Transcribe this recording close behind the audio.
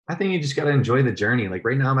I think you just got to enjoy the journey. Like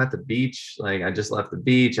right now, I'm at the beach. Like I just left the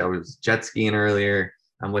beach. I was jet skiing earlier.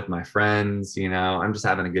 I'm with my friends. I'm just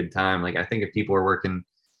having a good time. Like I think if people are working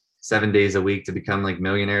 7 days a week to become like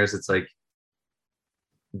millionaires, it's like,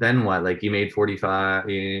 then what? Like you made 45,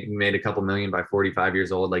 you made a couple million by 45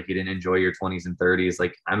 years old. Like you didn't enjoy your 20s and 30s.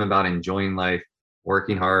 Like I'm about enjoying life,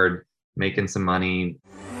 working hard, making some money.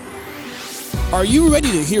 Are you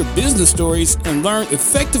ready to hear business stories and learn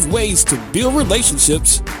effective ways to build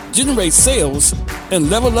relationships, generate sales, and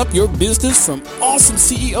level up your business from awesome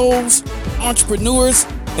CEOs, entrepreneurs,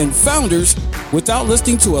 and founders without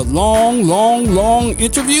listening to a long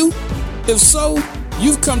interview? If so,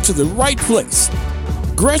 you've come to the right place.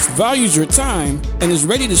 Gresh values your time and is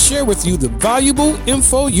ready to share with you the valuable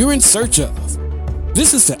info you're in search of.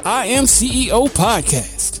 This is the I Am CEO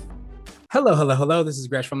podcast. Hello. This is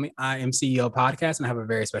Gresh from the I Am CEO podcast, and I have a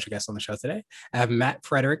very special guest on the show today. I have Mac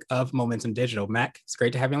Frederick of Momentum Digital. Mac, it's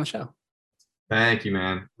great to have you on the show. Thank you,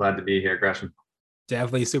 man. Glad to be here, Gresham.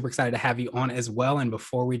 Definitely super excited to have you on as well. And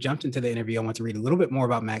before we jumped into the interview, I want to read a little bit more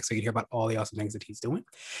about Mac so you can hear about all the awesome things that he's doing.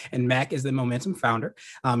 And Mac is the Momentum founder,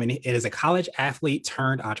 and it is a college athlete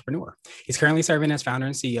turned entrepreneur. He's currently serving as founder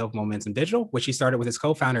and CEO of Momentum Digital, which he started with his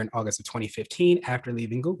co-founder in August of 2015 after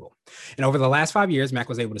leaving Google. And over the last 5 years, Mac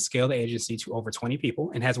was able to scale the agency to over 20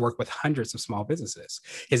 people and has worked with hundreds of small businesses.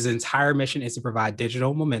 His entire mission is to provide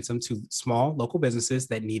digital momentum to small local businesses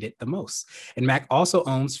that need it the most. And Mac also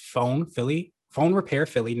owns Phone Repair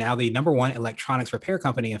Philly, now the #1 electronics repair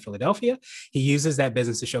company in Philadelphia. He uses that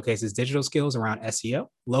business to showcase his digital skills around SEO,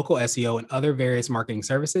 local SEO, and other various marketing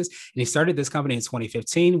services. And he started this company in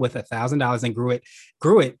 2015 with $1,000 and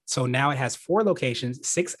grew it. So now it has 4 locations,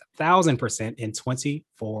 6,000% in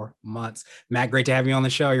 24 months. Matt, great to have you on the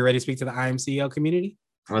show. You ready to speak to the I Am CEO community?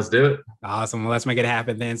 Let's do it. Awesome. Well, let's make it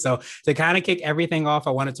happen then. So to kind of kick everything off,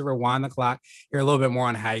 I wanted to rewind the clock, hear a little bit more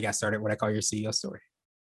on how you got started, what I call your CEO story.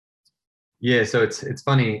 Yeah, so it's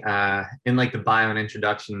funny. In like the bio and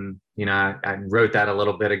introduction, I wrote that a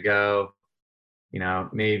little bit ago.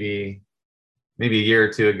 Maybe a year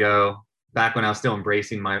or two ago, back when I was still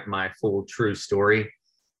embracing my full true story.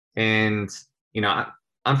 And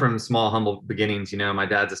I'm from small, humble beginnings. My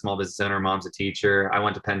dad's a small business owner, mom's a teacher. I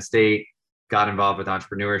went to Penn State, got involved with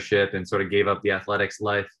entrepreneurship, and sort of gave up the athletics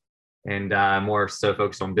life, and more so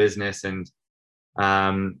focused on business and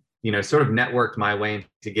sort of networked my way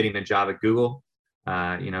into getting a job at Google.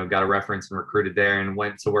 Got a reference and recruited there and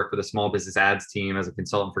went to work for the small business ads team as a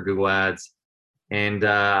consultant for Google Ads. And,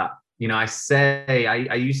 I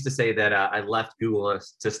used to say that I left Google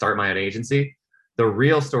to start my own agency. The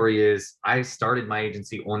real story is I started my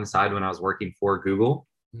agency on the side when I was working for Google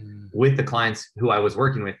with the clients who I was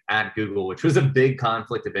working with at Google, which was a big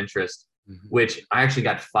conflict of interest, which I actually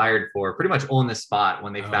got fired for pretty much on the spot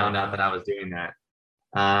when they found out that I was doing that.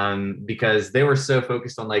 Because they were so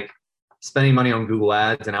focused on like spending money on Google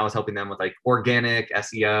Ads, and I was helping them with like organic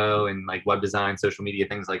SEO and like web design, social media,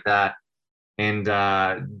 things like that. And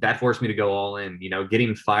that forced me to go all in.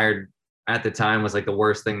 Getting fired at the time was like the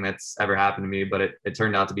worst thing that's ever happened to me, but it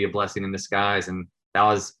turned out to be a blessing in disguise. And that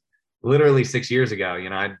was literally 6 years ago.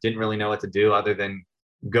 I didn't really know what to do other than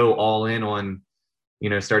go all in on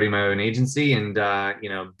starting my own agency and,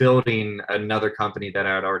 building another company that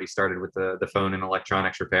I had already started with the phone and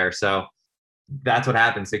electronics repair. So that's what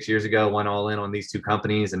happened 6 years ago, went all in on these 2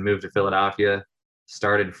 companies and moved to Philadelphia,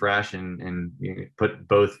 started fresh and put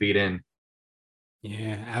both feet in.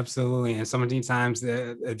 Yeah, absolutely. And so many times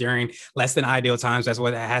during less than ideal times, that's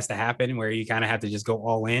what has to happen, where you kind of have to just go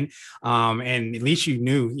all in. And at least you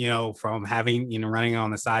knew, from having, running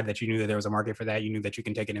on the side, that you knew that there was a market for that. You knew that you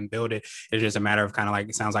can take it and build it. It's just a matter of kind of like,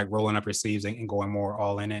 it sounds like rolling up your sleeves and going more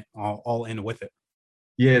all in with it.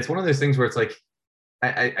 Yeah, it's one of those things where it's like,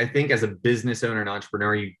 I think as a business owner and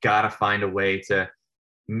entrepreneur, you got to find a way to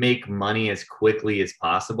make money as quickly as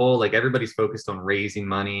possible. Like everybody's focused on raising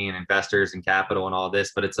money and investors and capital and all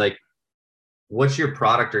this, but it's like, what's your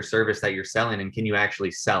product or service that you're selling, and can you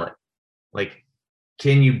actually sell it? Like,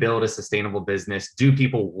 can you build a sustainable business? Do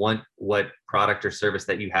people want what product or service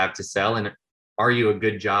that you have to sell? And are you a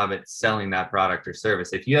good job at selling that product or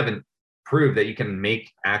service? If you haven't proved that you can make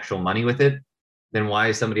actual money with it, then why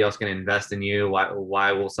is somebody else going to invest in you?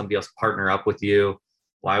 Why will somebody else partner up with you?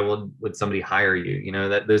 Why would somebody hire you?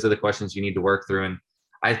 Those are the questions you need to work through. And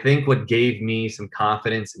I think what gave me some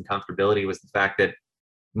confidence and comfortability was the fact that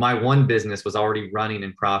my one business was already running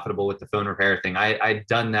and profitable with the phone repair thing. I'd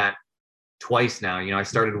done that twice now. I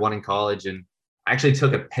started one in college, and I actually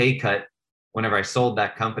took a pay cut whenever I sold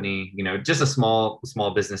that company, just a small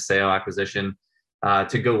business sale acquisition,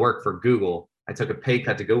 to go work for Google. I took a pay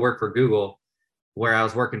cut to go work for Google, where I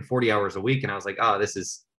was working 40 hours a week. And I was like, oh, this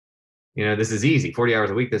is this is easy, 40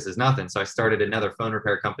 hours a week, this is nothing. So I started another phone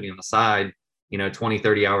repair company on the side, 20,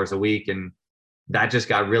 30 hours a week. And that just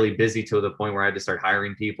got really busy to the point where I had to start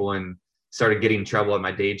hiring people and started getting in trouble at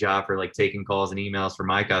my day job for like taking calls and emails from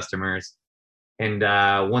my customers. And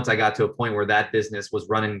once I got to a point where that business was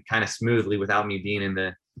running kind of smoothly without me being in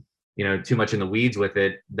the, too much in the weeds with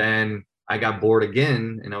it, then I got bored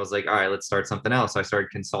again. And I was like, all right, let's start something else. So I started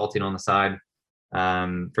consulting on the side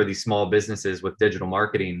for these small businesses with digital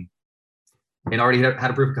marketing, and already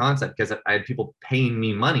had a proof of concept because I had people paying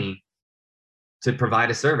me money to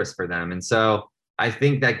provide a service for them. And so I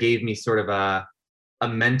think that gave me sort of a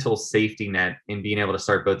mental safety net in being able to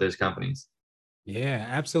start both those companies. Yeah,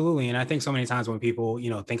 absolutely. And I think so many times when people,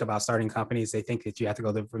 think about starting companies, they think that you have to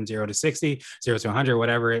go from 0 to 60, 0 to 100,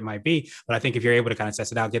 whatever it might be. But I think if you're able to kind of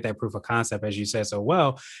test it out, get that proof of concept, as you said so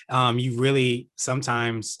well, you really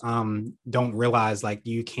sometimes don't realize like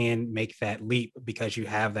you can make that leap because you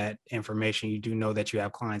have that information. You do know that you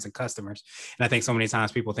have clients and customers. And I think so many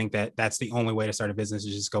times people think that that's the only way to start a business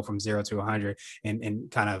is just go from 0 to 100 and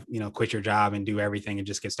kind of, quit your job and do everything and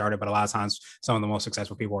just get started. But a lot of times some of the most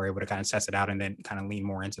successful people are able to kind of test it out and then kind of lean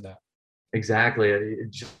more into that. Exactly.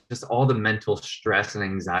 Just all the mental stress and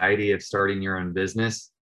anxiety of starting your own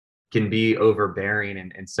business can be overbearing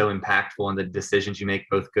and so impactful in the decisions you make,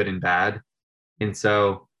 both good and bad. And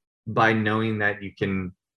so by knowing that you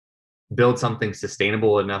can build something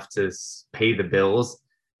sustainable enough to pay the bills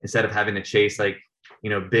instead of having to chase like,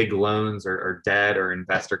 big loans or debt or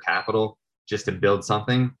investor capital just to build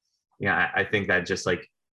something, I think that just like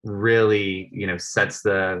really, sets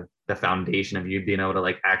the foundation of you being able to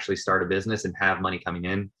like actually start a business and have money coming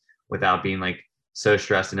in without being like so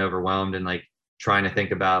stressed and overwhelmed and like trying to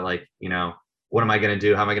think about like, what am I going to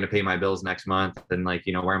do? How am I going to pay my bills next month? And like,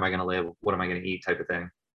 where am I going to live? What am I going to eat type of thing?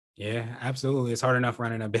 Yeah, absolutely. It's hard enough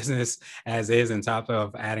running a business as is, on top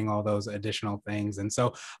of adding all those additional things. And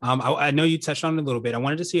so I know you touched on it a little bit. I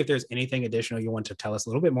wanted to see if there's anything additional you want to tell us a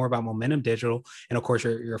little bit more about Momentum Digital and, of course,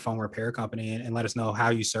 your phone repair company, and let us know how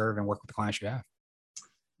you serve and work with the clients you have.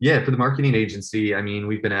 Yeah, for the marketing agency, I mean,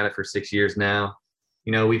 we've been at it for 6 years now.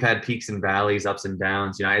 We've had peaks and valleys, ups and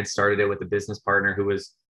downs. I had started it with a business partner who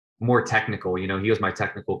was more technical. He was my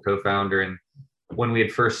technical co-founder. And when we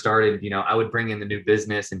had first started, I would bring in the new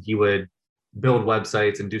business and he would build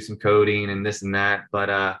websites and do some coding and this and that.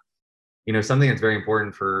 But, something that's very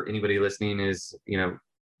important for anybody listening is,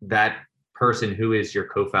 that person who is your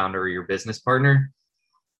co-founder or your business partner.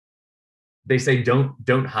 They say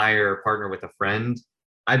don't hire a partner with a friend.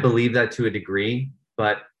 I believe that to a degree,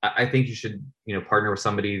 but I think you should, partner with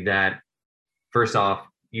somebody that, first off,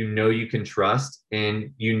 you can trust,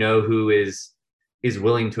 and who is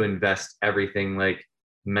willing to invest everything, like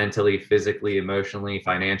mentally, physically, emotionally,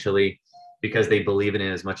 financially, because they believe in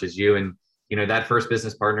it as much as you. And that first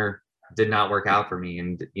business partner did not work out for me,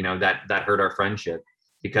 and that hurt our friendship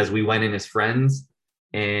because we went in as friends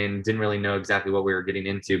and didn't really know exactly what we were getting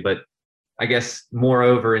into. But I guess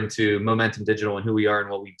moreover into Momentum Digital and who we are and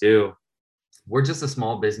what we do, we're just a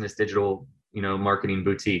small business digital, marketing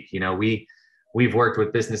boutique. We've worked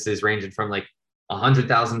with businesses ranging from like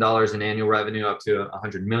 $100,000 in annual revenue up to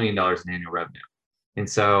 $100 million in annual revenue. And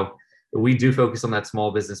so we do focus on that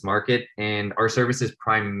small business market, and our services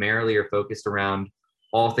primarily are focused around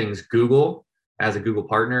all things Google as a Google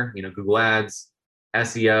partner, Google Ads,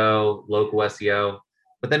 SEO, local SEO,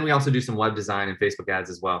 but then we also do some web design and Facebook ads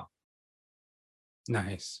as well.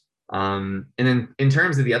 Nice. And then in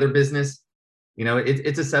terms of the other business,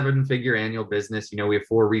 it's a 7-figure annual business. We have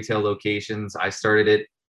 4 retail locations. I started it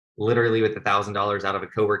literally with $1,000 out of a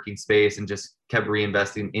co-working space and just kept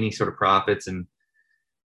reinvesting any sort of profits. And,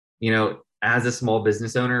 as a small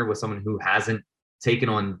business owner with someone who hasn't taken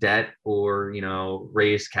on debt or,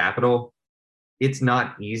 raised capital, it's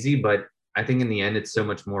not easy, but I think in the end, it's so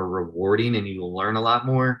much more rewarding and you learn a lot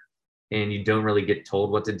more. And you don't really get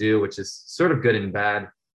told what to do, which is sort of good and bad.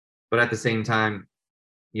 But at the same time,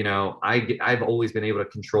 I've always been able to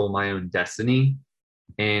control my own destiny.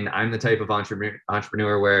 And I'm the type of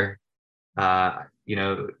entrepreneur where,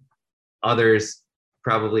 others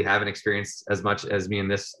probably haven't experienced as much as me in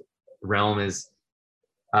this realm is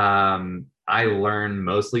I learn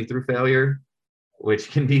mostly through failure,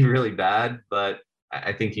 which can be really bad, but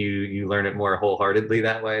I think you learn it more wholeheartedly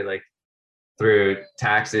that way. Like, through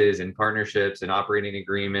taxes and partnerships and operating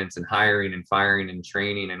agreements and hiring and firing and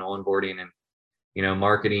training and onboarding and,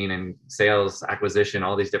 marketing and sales acquisition,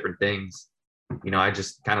 all these different things. I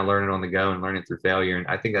just kind of learn it on the go and learn it through failure. And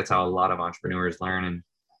I think that's how a lot of entrepreneurs learn. And,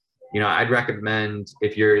 I'd recommend,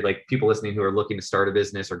 if you're like people listening who are looking to start a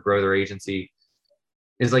business or grow their agency,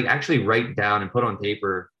 is like actually write down and put on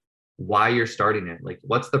paper why you're starting it. Like,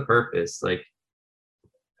 what's the purpose? Like,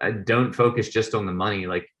 I don't focus just on the money.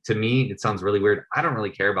 Like, to me, it sounds really weird. I don't really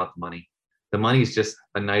care about the money. The money is just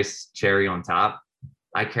a nice cherry on top.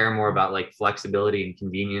 I care more about like flexibility and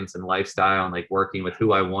convenience and lifestyle and like working with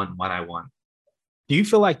who I want, when I want. Do you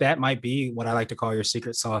feel like that might be what I like to call your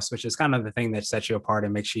secret sauce, which is kind of the thing that sets you apart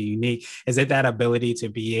and makes you unique? Is it that ability to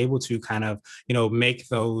be able to kind of, make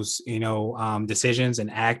those, decisions and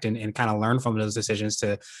act and kind of learn from those decisions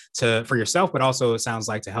to for yourself, but also it sounds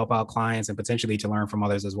like to help out clients and potentially to learn from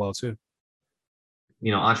others as well too.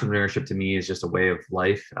 Entrepreneurship to me is just a way of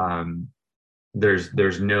life.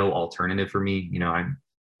 There's no alternative for me. I'm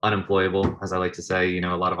unemployable, as I like to say.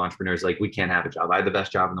 A lot of entrepreneurs, like, we can't have a job. I had the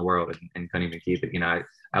best job in the world and couldn't even keep it.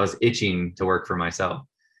 I was itching to work for myself,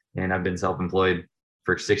 and I've been self-employed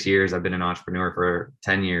for 6 years. I've been an entrepreneur for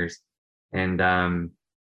 10 years. And,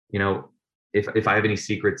 if I have any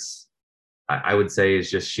secrets, I would say is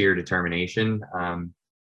just sheer determination.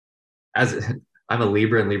 As I'm a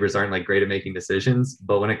Libra, and Libras aren't like great at making decisions,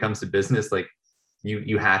 but when it comes to business, like,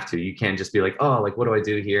 you have to. You can't just be like, oh, like, what do I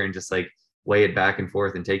do here? And just like weigh it back and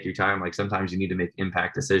forth and take your time. Like, sometimes you need to make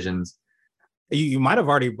impact decisions. You might have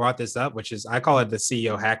already brought this up, which is, I call it the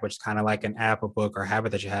CEO hack, which is kind of like an app, a book, or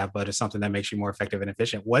habit that you have, but it's something that makes you more effective and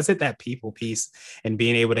efficient. Was it that people piece and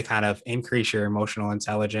being able to kind of increase your emotional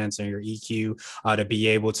intelligence and your EQ to be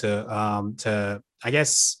able to I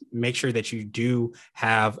guess, make sure that you do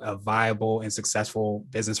have a viable and successful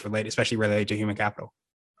business related, especially related to human capital?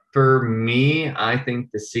 For me, I think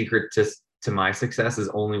the secret to my success is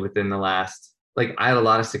only within the last, like, I had a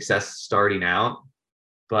lot of success starting out,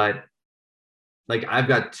 but like, I've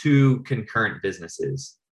got 2 concurrent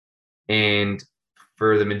businesses, and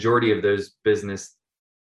for the majority of those business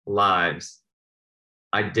lives,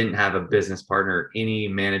 I didn't have a business partner, any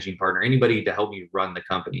managing partner, anybody to help me run the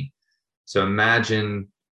company. So imagine,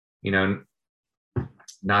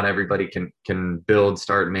 not everybody can build,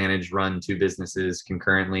 start, manage, run 2 businesses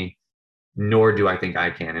concurrently, nor do I think I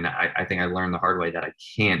can. And I think I learned the hard way that I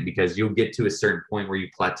can't, because you'll get to a certain point where you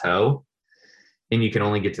plateau, and you can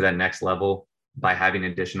only get to that next level by having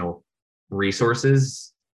additional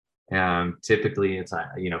resources. Typically it's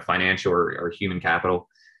financial or human capital.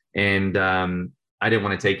 And I didn't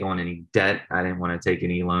want to take on any debt. I didn't want to take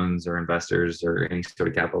any loans or investors or any sort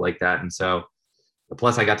of capital like that. And so,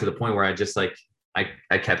 plus I got to the point where I just like,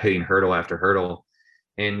 I kept hitting hurdle after hurdle.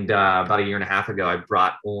 And about a year and a half ago,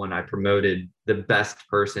 I promoted the best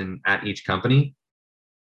person at each company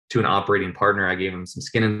to an operating partner. I gave him some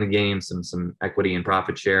skin in the game, some equity and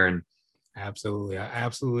profit share. And absolutely. I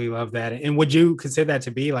absolutely love that. And would you consider that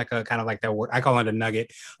to be like a kind of like that word? I call it a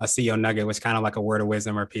nugget, a CEO nugget, which kind of like a word of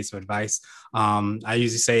wisdom or a piece of advice. I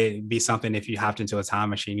usually say it'd be something, if you hopped into a time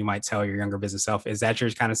machine, you might tell your younger business self. Is that your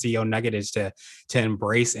kind of CEO nugget, is to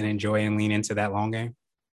embrace and enjoy and lean into that long game?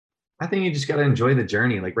 I think you just got to enjoy the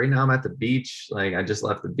journey. Like, right now I'm at the beach. Like, I just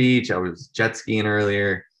left the beach. I was jet skiing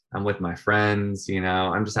earlier. I'm with my friends,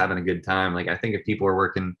 I'm just having a good time. Like, I think if people are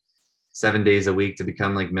working 7 days a week to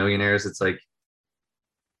become like millionaires, it's like,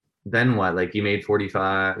 then what? Like, you made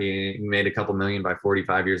 45, you made a couple million by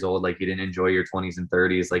 45 years old. Like, you didn't enjoy your 20s and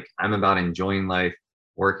 30s. Like, I'm about enjoying life,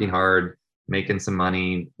 working hard, making some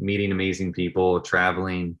money, meeting amazing people,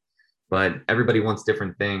 traveling, but everybody wants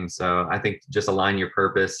different things. So I think just align your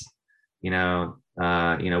purpose,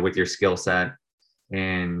 with your skill set,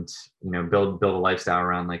 and, build a lifestyle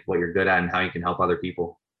around like what you're good at and how you can help other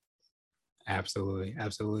people. Absolutely.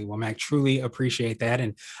 Absolutely. Well, Mac, truly appreciate that.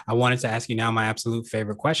 And I wanted to ask you now my absolute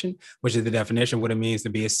favorite question, which is the definition of what it means to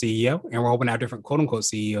be a CEO. And we're hoping to have different quote unquote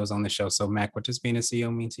CEOs on the show. So, Mac, what does being a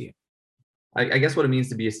CEO mean to you? I guess what it means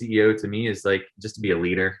to be a CEO to me is like just to be a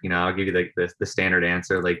leader. I'll give you the standard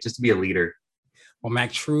answer, like just to be a leader. Well,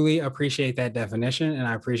 Mac, truly appreciate that definition, and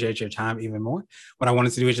I appreciate your time even more. What I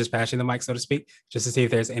wanted to do is just pass you the mic, so to speak, just to see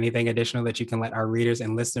if there's anything additional that you can let our readers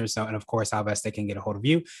and listeners know, and of course, how best they can get a hold of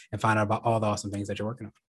you and find out about all the awesome things that you're working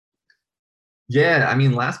on. Yeah, I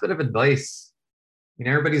mean, last bit of advice.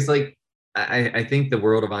 Everybody's like, I think the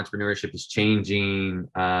world of entrepreneurship is changing.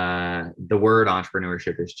 The word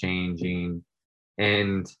entrepreneurship is changing,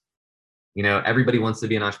 and everybody wants to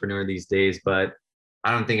be an entrepreneur these days, but I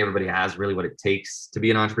don't think everybody has really what it takes to be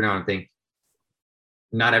an entrepreneur. I don't think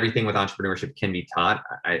not everything with entrepreneurship can be taught.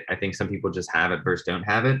 I think some people just have it versus don't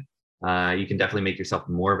have it. You can definitely make yourself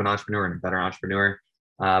more of an entrepreneur and a better entrepreneur.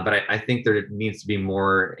 But I think there needs to be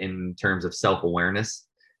more in terms of self-awareness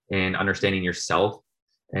and understanding yourself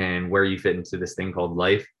and where you fit into this thing called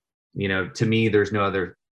life. To me, there's no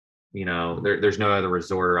other, there's no other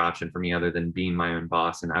resort or option for me other than being my own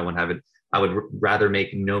boss. And I wouldn't have it I would rather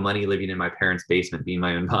make no money living in my parents' basement, being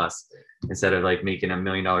my own boss, instead of like making $1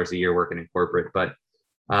 million a year working in corporate. But,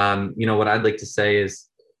 what I'd like to say is,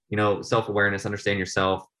 self-awareness, understand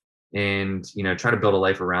yourself, and, try to build a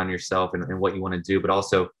life around yourself and what you want to do, but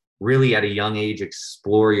also really at a young age,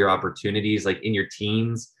 explore your opportunities, like in your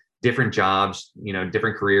teens, different jobs,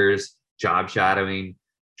 different careers, job shadowing,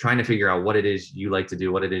 trying to figure out what it is you like to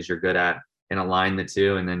do, what it is you're good at, and align the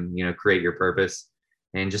two, and then, create your purpose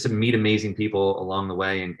and just meet amazing people along the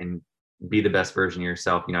way and be the best version of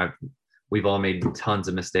yourself. We've all made tons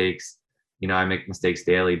of mistakes. I make mistakes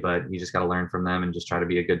daily, but you just got to learn from them and just try to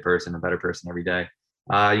be a good person, a better person every day.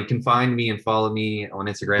 You can find me and follow me on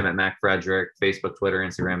Instagram at Mac Frederick, Facebook, Twitter,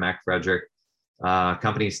 Instagram, Mac Frederick.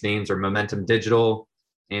 Company's names are Momentum Digital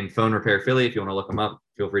and Phone Repair Philly. If you want to look them up,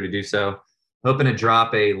 feel free to do so. Hoping to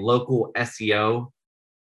drop a local SEO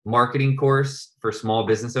marketing course for small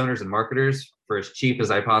business owners and marketers for as cheap as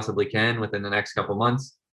I possibly can within the next couple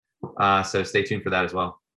months. So stay tuned for that as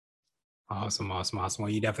well. Awesome. Well,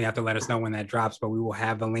 you definitely have to let us know when that drops, but we will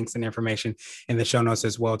have the links and information in the show notes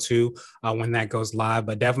as well too, when that goes live.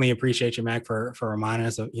 But definitely appreciate you, Mac, for reminding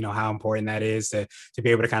us of, how important that is to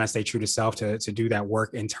be able to kind of stay true to self, to do that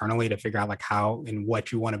work internally, to figure out like how and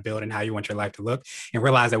what you want to build and how you want your life to look, and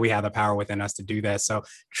realize that we have the power within us to do that. So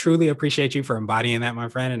truly appreciate you for embodying that, my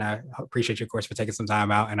friend. And I appreciate you, of course, for taking some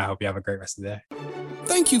time out, and I hope you have a great rest of the day.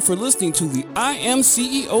 Thank you for listening to the I Am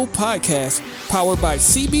CEO podcast, powered by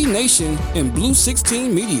CB Nation and Blue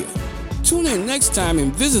 16 Media. Tune in next time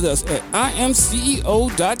and visit us at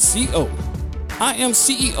imceo.co. I Am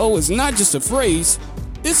CEO is not just a phrase,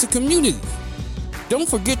 it's a community. Don't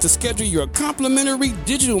forget to schedule your complimentary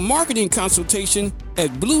digital marketing consultation at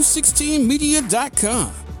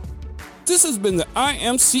blue16media.com. This has been the I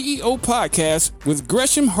Am CEO podcast with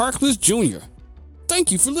Gresham Harkless Jr.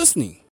 Thank you for listening.